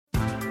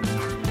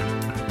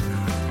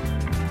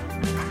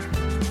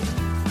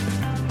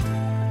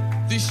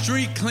these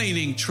street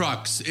cleaning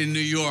trucks in New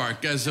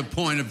York as a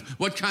point of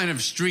what kind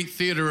of street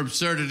theater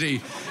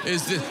absurdity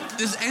is this?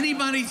 Does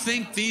anybody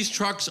think these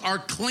trucks are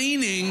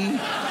cleaning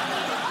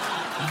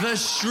the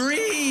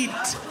street?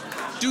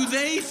 Do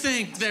they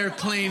think they're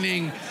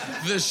cleaning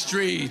the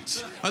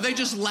street? Are they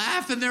just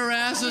laughing their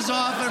asses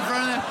off in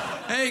front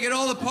of them? Hey, get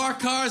all the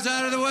parked cars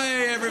out of the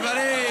way,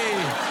 everybody.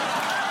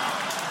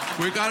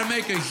 We've got to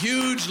make a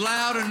huge,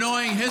 loud,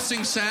 annoying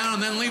hissing sound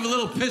and then leave a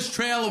little piss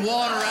trail of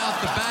water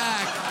out the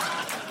back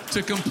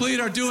to complete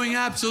our doing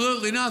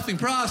absolutely nothing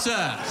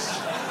process.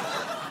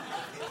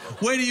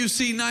 Wait till you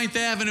see 9th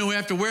Avenue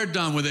after we're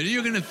done with it.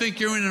 You're going to think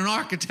you're in an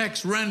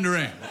architect's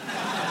rendering.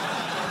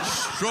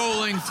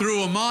 Strolling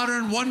through a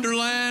modern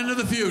wonderland of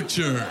the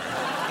future.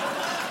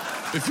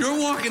 If you're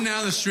walking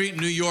down the street in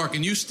New York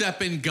and you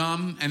step in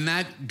gum and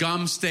that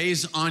gum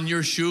stays on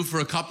your shoe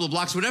for a couple of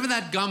blocks, whatever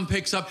that gum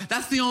picks up,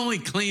 that's the only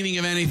cleaning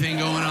of anything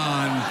going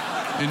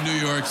on in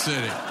New York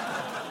City.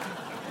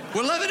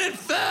 We're living in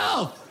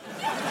filth.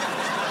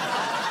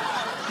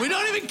 We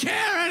don't even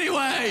care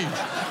anyway.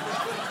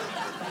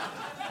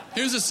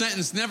 Here's a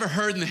sentence never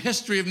heard in the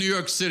history of New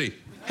York City.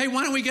 Hey,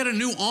 why don't we get a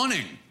new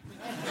awning?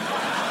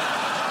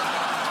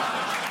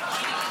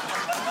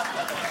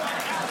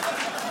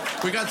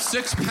 We got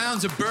 6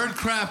 pounds of bird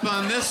crap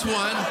on this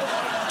one,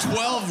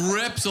 12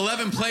 rips,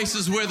 11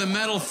 places where the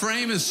metal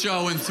frame is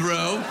showing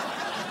through.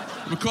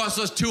 It cost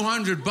us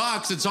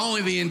 $200. It's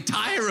only the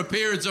entire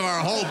appearance of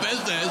our whole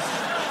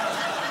business.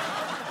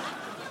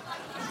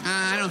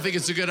 I don't think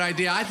it's a good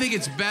idea. I think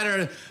it's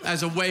better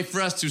as a way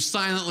for us to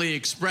silently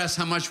express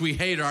how much we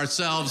hate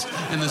ourselves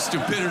and the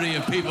stupidity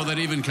of people that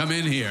even come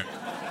in here.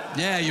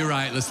 Yeah, you're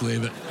right. Let's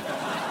leave it.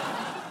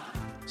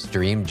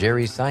 Stream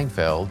Jerry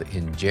Seinfeld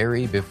in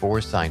Jerry Before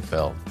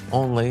Seinfeld,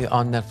 only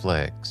on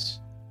Netflix.